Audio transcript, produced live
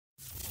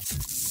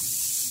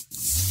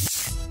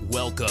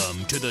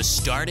Welcome to the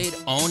Start It,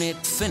 Own It,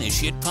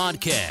 Finish It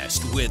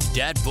podcast with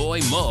Dat Boy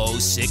Mo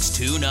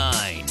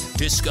 629.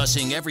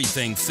 Discussing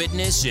everything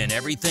fitness and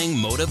everything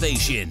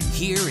motivation.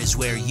 Here is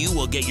where you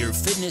will get your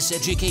fitness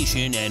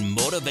education and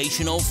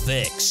motivational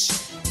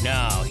fix.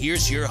 Now,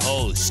 here's your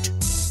host,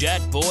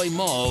 Dat Boy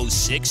Mo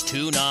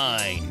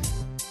 629.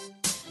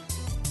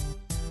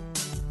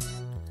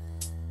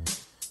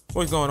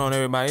 What's going on,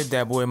 everybody? It's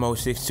Dat Boy Mo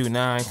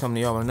 629 coming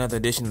to y'all with another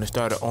edition of the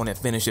Start It, Own It,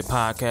 Finish It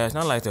podcast. And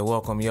I'd like to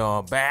welcome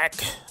y'all back.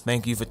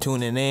 Thank you for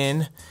tuning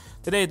in.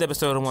 Today's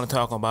episode, I want to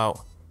talk about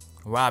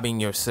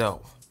robbing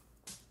yourself.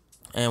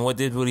 And what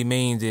this really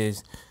means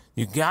is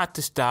you got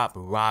to stop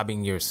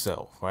robbing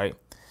yourself, right?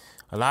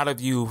 A lot of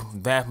you,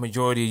 vast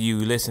majority of you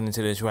listening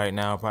to this right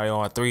now, probably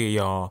all three of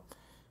y'all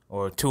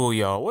or two of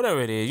y'all,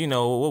 whatever it is, you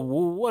know,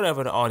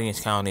 whatever the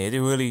audience count is, it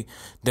really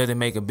doesn't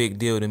make a big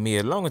deal to me.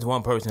 As long as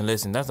one person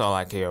listens, that's all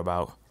I care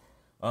about.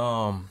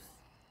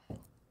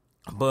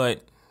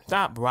 But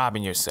stop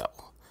robbing yourself.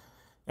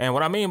 And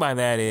what I mean by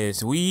that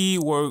is we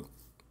work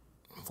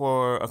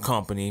for a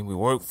company, we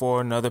work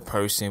for another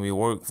person, we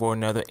work for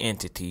another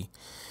entity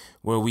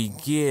where we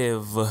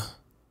give,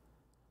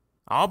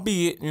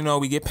 albeit, you know,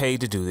 we get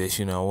paid to do this,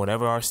 you know,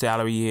 whatever our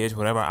salary is,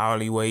 whatever our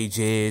hourly wage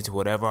is,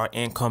 whatever our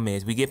income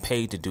is, we get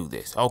paid to do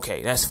this.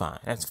 Okay, that's fine.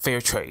 That's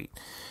fair trade.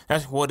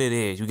 That's what it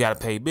is. You got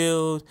to pay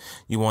bills.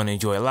 You want to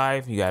enjoy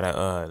life. You got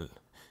to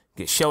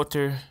get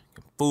shelter,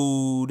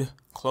 food,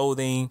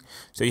 clothing.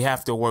 So you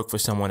have to work for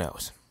someone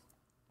else.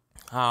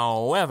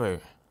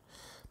 However,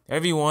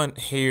 everyone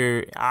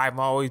here, I've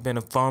always been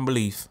a firm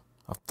believer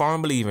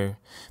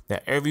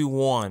that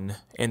everyone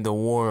in the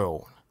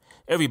world,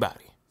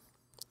 everybody,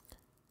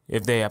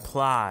 if they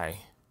apply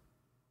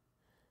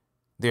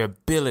their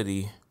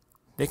ability,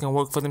 they can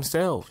work for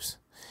themselves.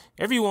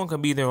 Everyone can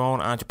be their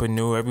own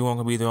entrepreneur. Everyone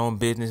can be their own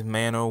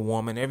businessman or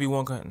woman.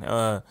 Everyone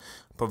can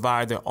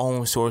provide their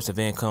own source of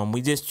income.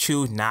 We just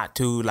choose not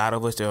to. A lot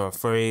of us are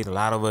afraid. A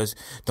lot of us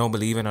don't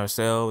believe in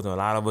ourselves. A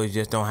lot of us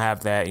just don't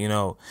have that, you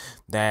know,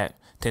 that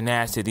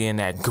tenacity and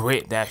that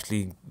grit to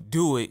actually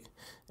do it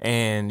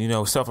and, you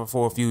know, suffer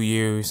for a few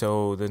years.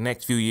 So the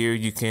next few years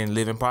you can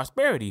live in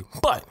prosperity.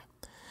 But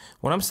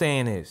what I'm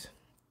saying is,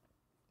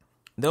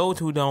 those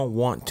who don't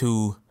want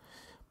to,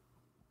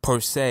 per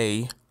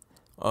se,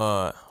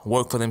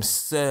 work for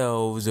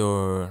themselves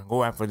or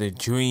go after their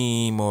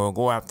dream or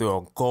go after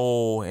a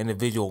goal,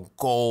 individual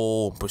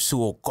goal,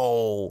 pursue a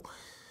goal,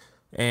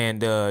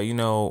 and, you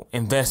know,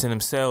 invest in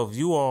themselves,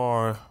 you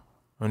are,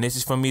 and this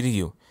is from me to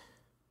you,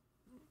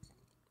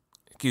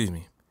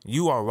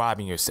 you are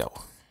robbing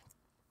yourself.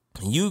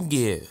 You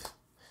give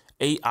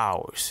 8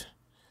 hours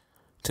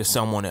to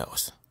someone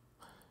else.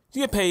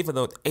 You get paid for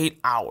those 8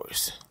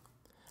 hours,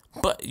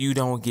 but you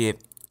don't give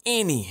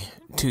any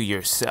to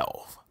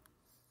yourself.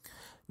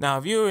 Now,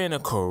 if you're in a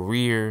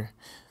career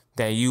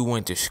that you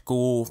went to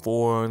school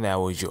for, that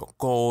was your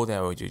goal, that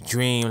was your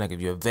dream, like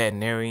if you're a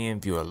veterinarian,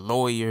 if you're a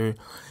lawyer,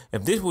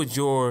 if this was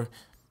your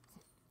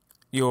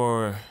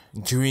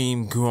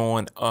dream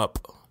growing up,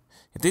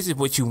 if this is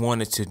what you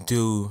wanted to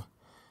do,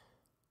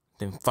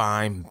 then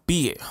fine,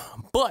 be it.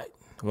 But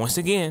once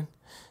again,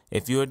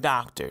 if you're a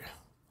doctor,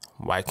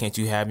 why can't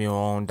you have your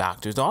own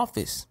doctor's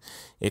office?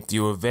 If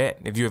you're a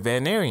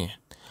veterinarian,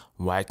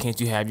 why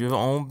can't you have your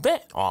own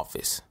vet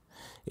office?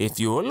 If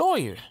you're a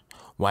lawyer,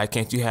 why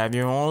can't you have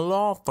your own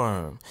law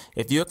firm?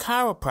 If you're a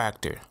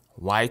chiropractor,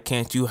 why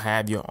can't you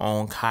have your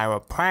own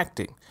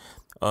chiropractic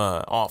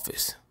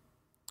office?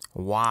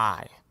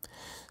 Why?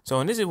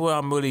 So, and this is what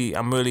I'm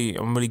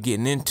really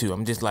getting into.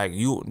 I'm just like,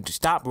 you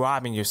stop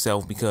robbing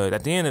yourself, because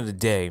at the end of the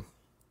day,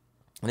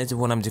 and this is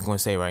what I'm just going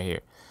to say right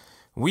here,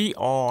 we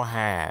all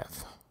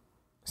have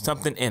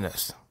something in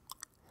us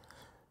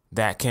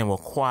that can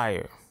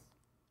require,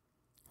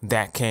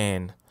 that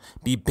can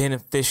be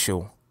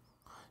beneficial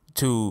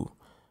to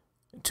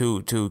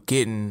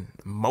getting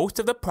most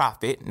of the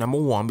profit, number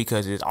one,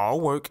 because it's our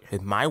work,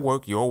 it's my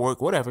work, your work,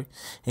 whatever,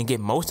 and get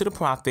most of the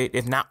profit,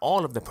 if not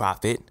all of the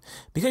profit,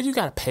 because you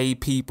got to pay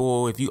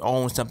people. If you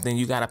own something,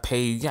 you got to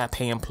pay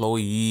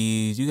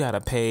employees, you got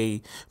to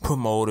pay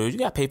promoters, you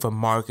got to pay for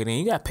marketing,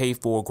 you got to pay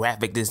for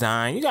graphic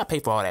design, you got to pay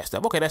for all that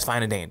stuff. Okay, that's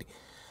fine and dandy.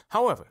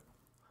 However,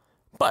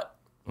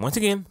 once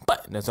again,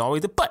 there's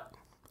always a but.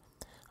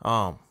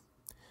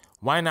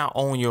 Why not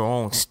own your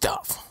own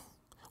stuff?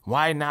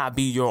 Why not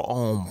be your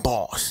own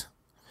boss?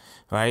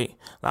 Right?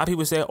 A lot of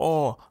people say,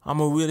 oh,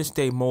 I'm a real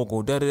estate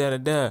mogul,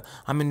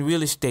 I'm in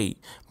real estate.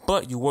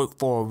 But you work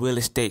for a real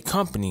estate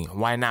company.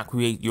 Why not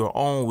create your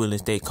own real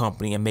estate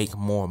company and make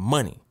more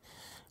money?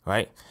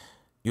 Right?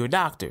 You're a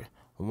doctor.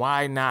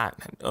 Why not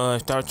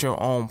start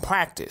your own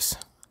practice?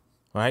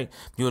 Right?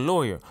 You're a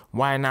lawyer.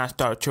 Why not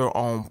start your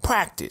own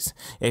practice?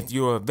 If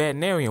you're a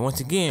veterinarian, once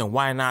again,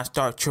 why not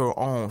start your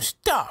own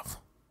stuff?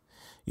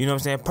 You know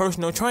what I'm saying?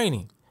 Personal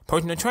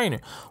trainer.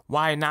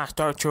 Why not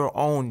start your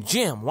own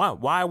gym?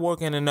 Why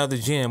work in another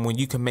gym when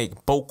you can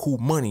make boku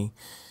money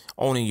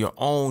owning your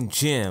own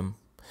gym,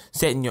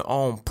 setting your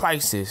own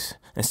prices,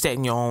 and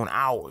setting your own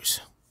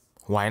hours?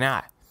 Why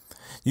not?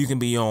 You can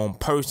be your own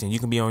person. You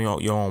can be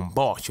your own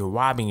boss. You're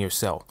robbing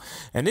yourself.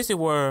 And this is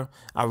where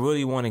I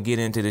really want to get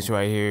into this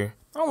right here.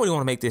 I don't really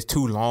want to make this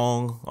too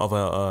long of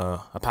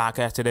a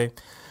podcast today.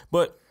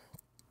 But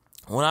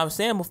what I was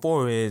saying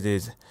before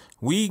is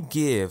we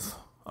give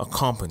a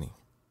company,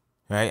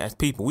 right? As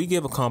people, we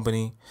give a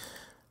company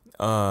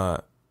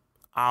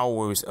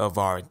hours of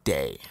our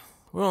day.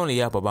 We're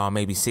only up about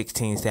maybe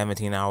 16,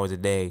 17 hours a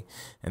day.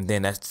 And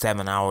then that's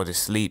 7 hours of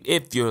sleep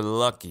if you're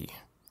lucky.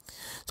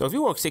 So if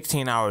you work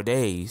 16-hour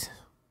days,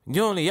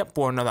 you're only up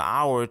for another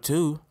hour or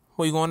two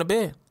before you going to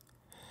bed.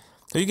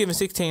 So you're giving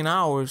 16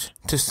 hours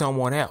to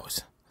someone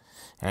else.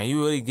 And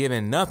you're really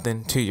giving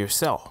nothing to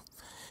yourself.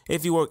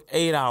 If you work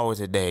 8 hours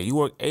a day,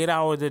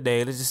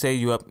 let's just say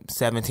you're up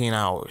 17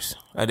 hours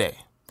a day.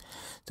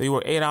 So you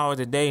work 8 hours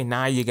a day,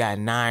 now you got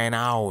 9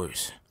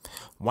 hours.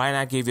 Why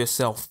not give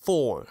yourself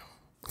 4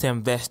 to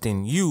invest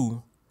in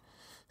you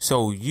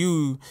so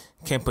you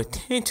can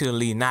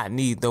potentially not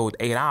need those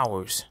 8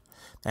 hours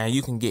and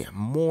you can get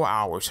more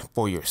hours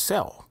for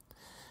yourself?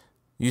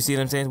 You see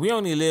what I'm saying? We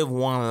only live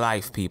one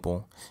life,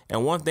 people.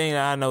 And one thing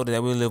that I know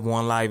that we live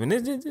one life, and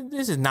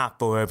this is not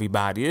for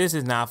everybody. This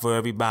is not for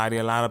everybody.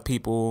 A lot of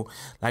people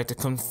like to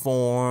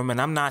conform,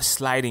 and I'm not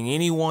slighting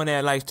anyone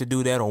that likes to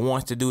do that or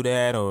wants to do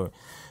that or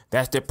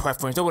that's their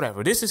preference or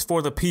whatever. This is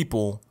for the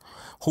people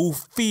who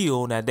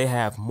feel that they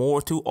have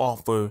more to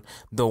offer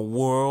the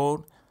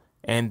world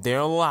and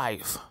their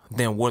life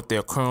than what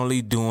they're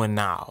currently doing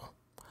now.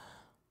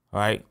 All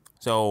right?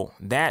 So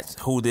that's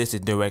who this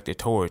is directed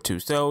toward to.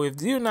 So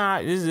if you're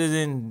not, this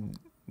isn't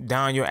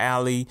down your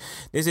alley,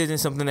 this isn't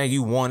something that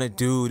you want to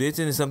do, this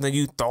isn't something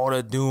you thought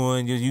of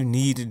doing, you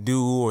need to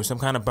do, or some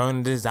kind of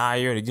burning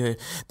desire that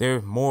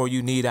there's more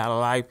you need out of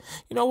life,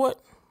 you know what?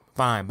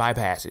 Fine,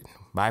 bypass it.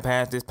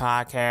 Bypass this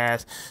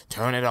podcast,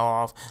 turn it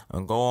off,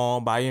 and go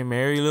on by your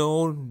merry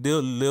little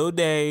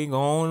day, go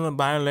on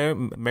by your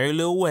merry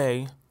little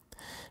way,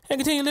 and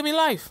continue living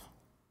life.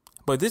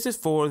 But this is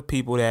for the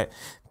people that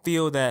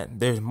feel that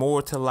there's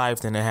more to life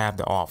than they have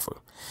to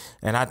offer.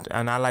 And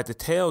I like to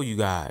tell you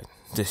guys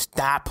to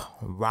stop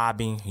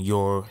robbing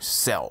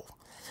yourself.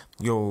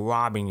 You're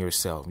robbing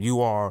yourself. You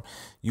are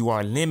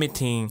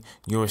limiting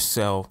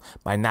yourself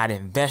by not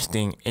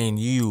investing in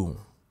you.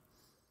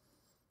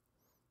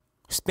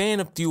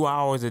 Spend a few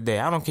hours a day.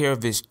 I don't care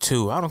if it's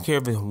 2. I don't care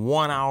if it's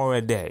 1 hour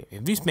a day.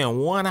 If you spend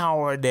 1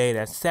 hour a day,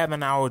 that's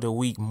 7 hours a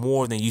week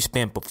more than you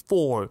spent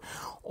before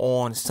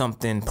on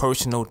something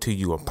personal to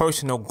you, a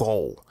personal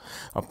goal,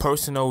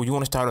 you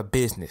want to start a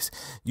business.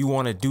 You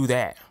want to do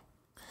that.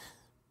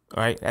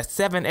 All right. That's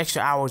 7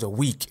 extra hours a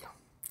week.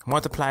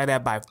 Multiply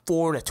that by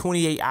 4 to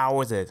 28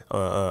 hours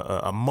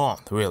a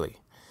month, really.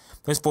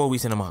 That's 4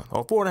 weeks in a month,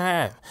 or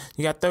 4.5.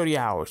 You got 30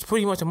 hours,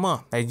 pretty much a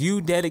month that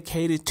you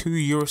dedicated to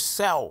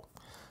yourself.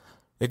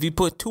 If you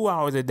put 2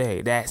 hours a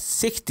day, that's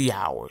 60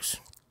 hours.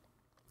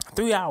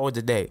 3 hours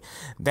a day,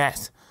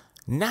 that's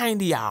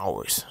 90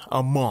 hours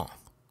a month.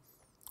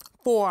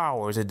 4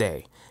 hours a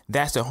day,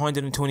 that's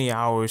 120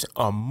 hours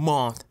a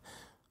month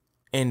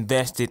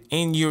invested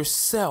in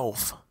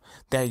yourself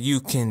that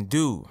you can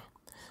do.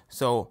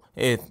 So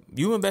if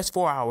you invest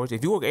 4 hours,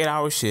 if you work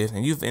 8-hour shifts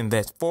and you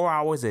invest 4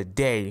 hours a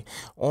day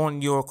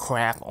on your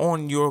craft,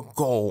 on your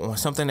goal, on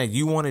something that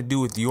you want to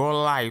do with your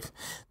life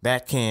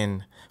that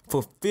can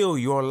fulfill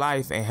your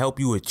life and help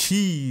you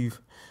achieve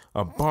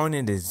a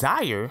burning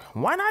desire,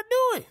 why not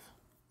do it?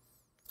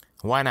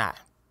 Why not?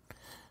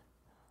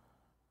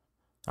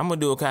 I'm going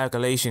to do a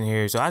calculation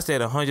here. So I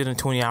said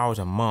 120 hours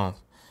a month.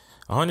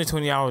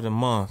 120 hours a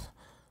month.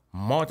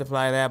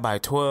 Multiply that by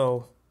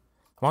 12.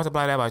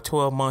 Multiply that by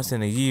 12 months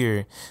in a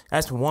year.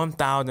 That's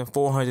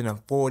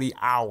 1,440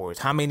 hours.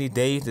 How many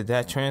days did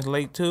that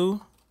translate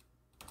to?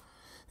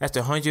 That's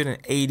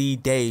 180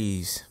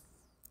 days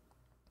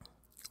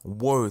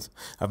worth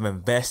of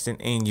investing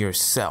in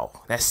yourself.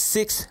 That's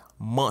 6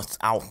 months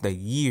out the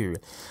year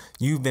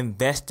you've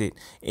invested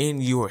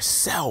in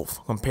yourself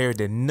compared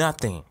to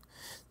nothing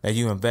that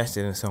you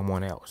invested in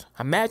someone else.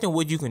 Imagine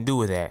what you can do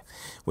with that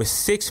with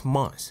 6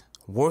 months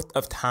worth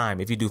of time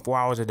if you do 4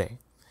 hours a day.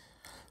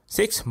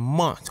 6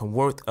 months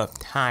worth of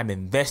time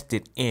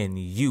invested in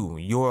you,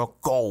 your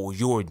goal,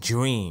 your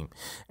dream.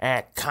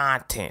 Add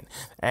content,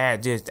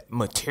 add just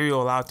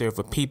material out there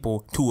for people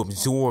to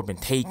absorb and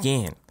take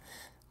in,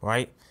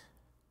 right?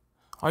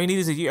 All you need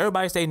is a year.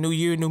 Everybody say new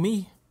year, new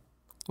me.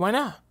 Why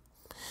not?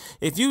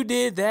 If you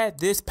did that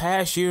this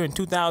past year in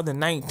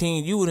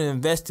 2019, you would have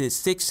invested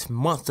 6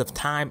 months of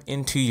time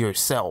into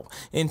yourself,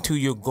 into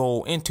your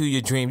goal, into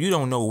your dream. You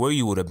don't know where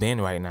you would have been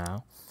right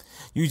now.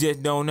 You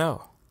just don't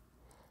know.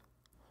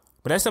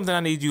 But that's something I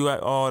need you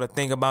all to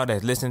think about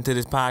as listening to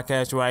this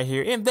podcast right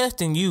here.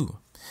 Invest in you.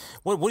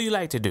 What do you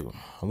like to do?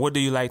 What do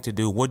you like to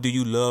do? What do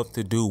you love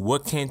to do?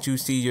 What can't you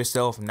see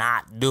yourself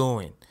not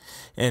doing?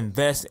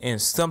 Invest in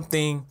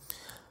something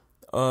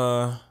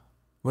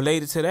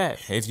related to that.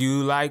 If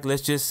you like,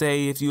 let's just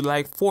say if you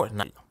like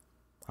Fortnite.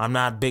 I'm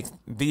not a big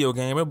video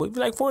gamer, but if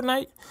you like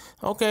Fortnite,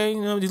 okay,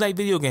 you like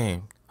video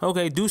game.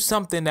 Okay, do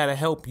something that'll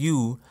help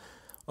you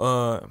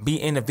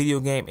be in the video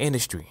game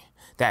industry.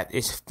 that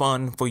is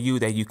fun for you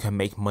that you can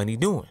make money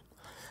doing.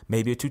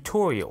 Maybe a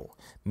tutorial,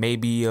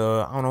 maybe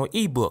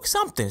ebook,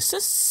 something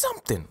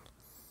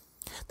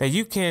that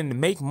you can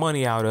make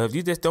money out of.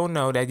 You just don't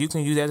know that you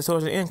can use that as a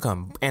source of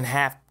income and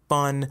have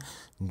fun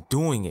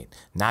doing it.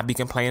 Not be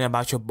complaining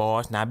about your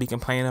boss, not be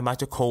complaining about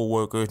your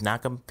coworkers,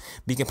 not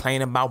be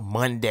complaining about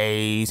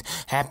Mondays.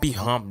 Happy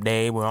hump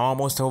day. We're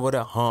almost over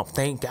the hump.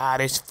 Thank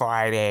God it's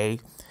Friday.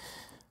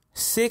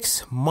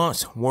 6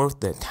 months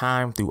worth of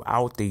time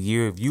throughout the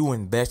year if you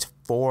invest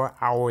 4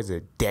 hours a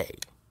day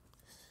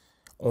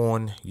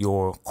on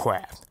your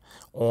craft,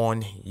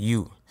 on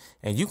you,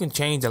 and you can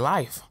change a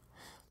life.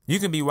 You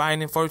can be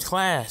riding in first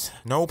class,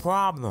 no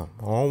problem.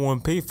 I don't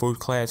want to pay first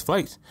class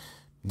flights.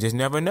 You just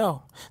never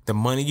know. The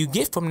money you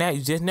get from that,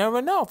 you just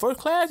never know. First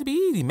class be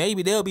easy.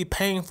 Maybe they'll be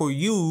paying for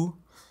you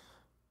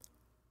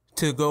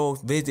to go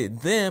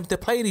visit them to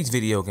play these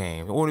video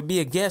games, or to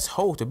be a guest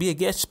host, or be a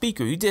guest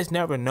speaker. You just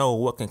never know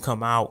what can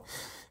come out.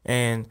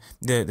 And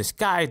the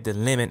sky's the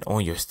limit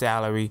on your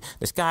salary.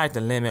 The sky's the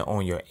limit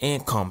on your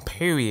income,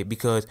 period.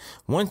 Because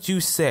once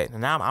you set,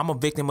 and I'm a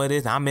victim of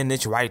this, I'm in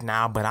this right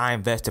now, but I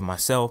invested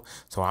myself,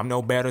 so I'm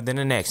no better than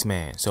the next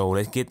man. So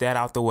let's get that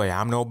out the way.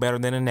 I'm no better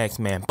than the next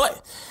man.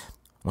 But,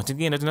 once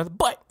again, there's another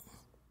but.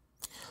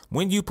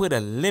 When you put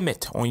a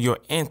limit on your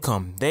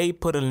income, they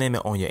put a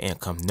limit on your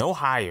income. No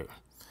higher.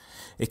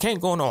 It can't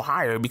go no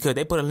higher because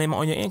they put a limit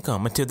on your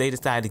income until they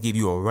decide to give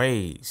you a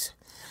raise.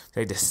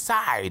 They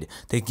decide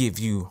to give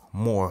you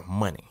more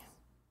money.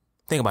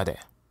 Think about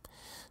that.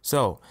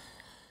 So,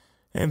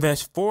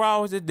 invest 4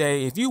 hours a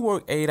day. If you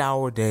work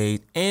 8-hour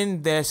days,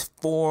 invest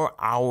 4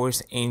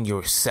 hours in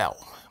yourself.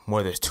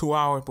 Whether it's 2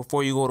 hours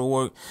before you go to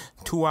work,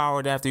 2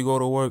 hours after you go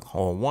to work,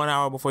 or 1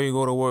 hour before you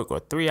go to work, or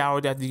 3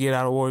 hours after you get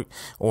out of work,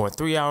 or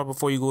 3 hours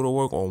before you go to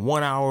work, or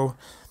 1 hour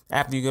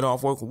after you get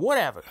off work,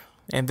 whatever.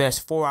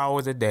 Invest 4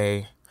 hours a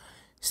day,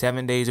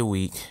 7 days a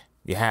week.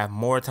 You have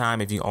more time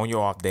if you on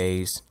your off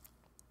days.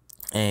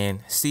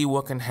 And see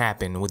what can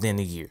happen within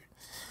a year.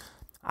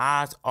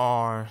 Odds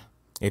are,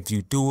 if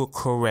you do it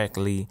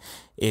correctly,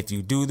 if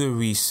you do the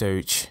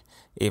research,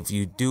 if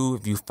you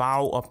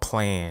follow a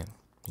plan,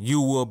 you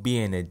will be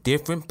in a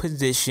different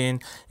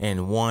position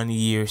in 1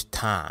 year's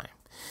time.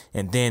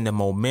 And then the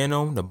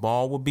momentum, the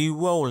ball will be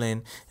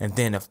rolling. And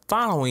then the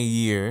following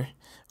year,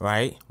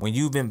 right, when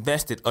you've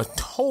invested a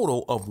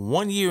total of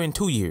 1 year and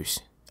 2 years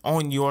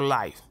on your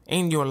life,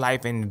 in your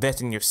life, and invest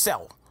in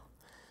yourself,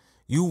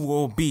 you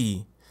will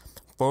be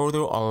further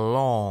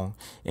along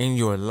in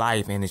your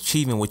life and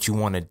achieving what you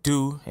want to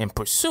do and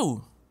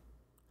pursue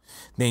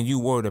than you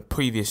were the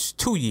previous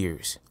 2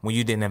 years when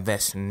you didn't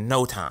invest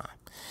no time.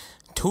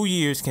 2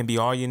 years can be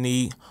all you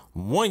need.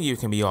 1 year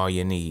can be all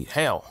you need.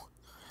 Hell,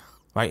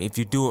 right? If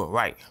you do it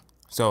right.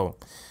 So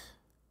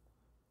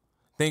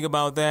think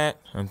about that.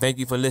 And thank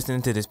you for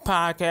listening to this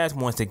podcast.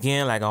 Once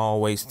again, like I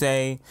always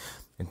say,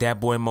 that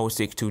boy Mo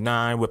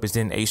 629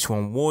 representing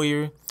H1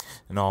 Warrior.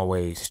 And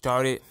always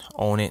start it,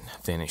 own it,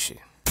 finish it.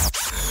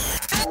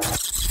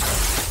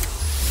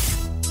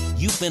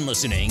 You've been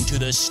listening to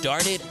the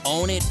Start It,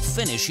 Own It,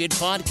 Finish It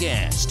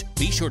podcast.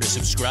 Be sure to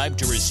subscribe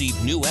to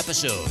receive new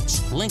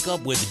episodes. Link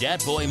up with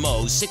Dat Boy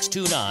Mo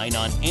 629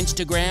 on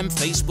Instagram,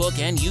 Facebook,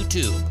 and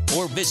YouTube.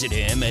 Or visit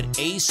him at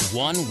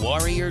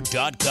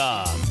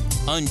ace1warrior.com.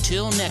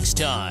 Until next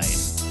time,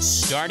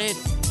 start it,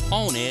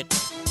 own it,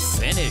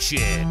 finish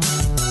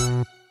it.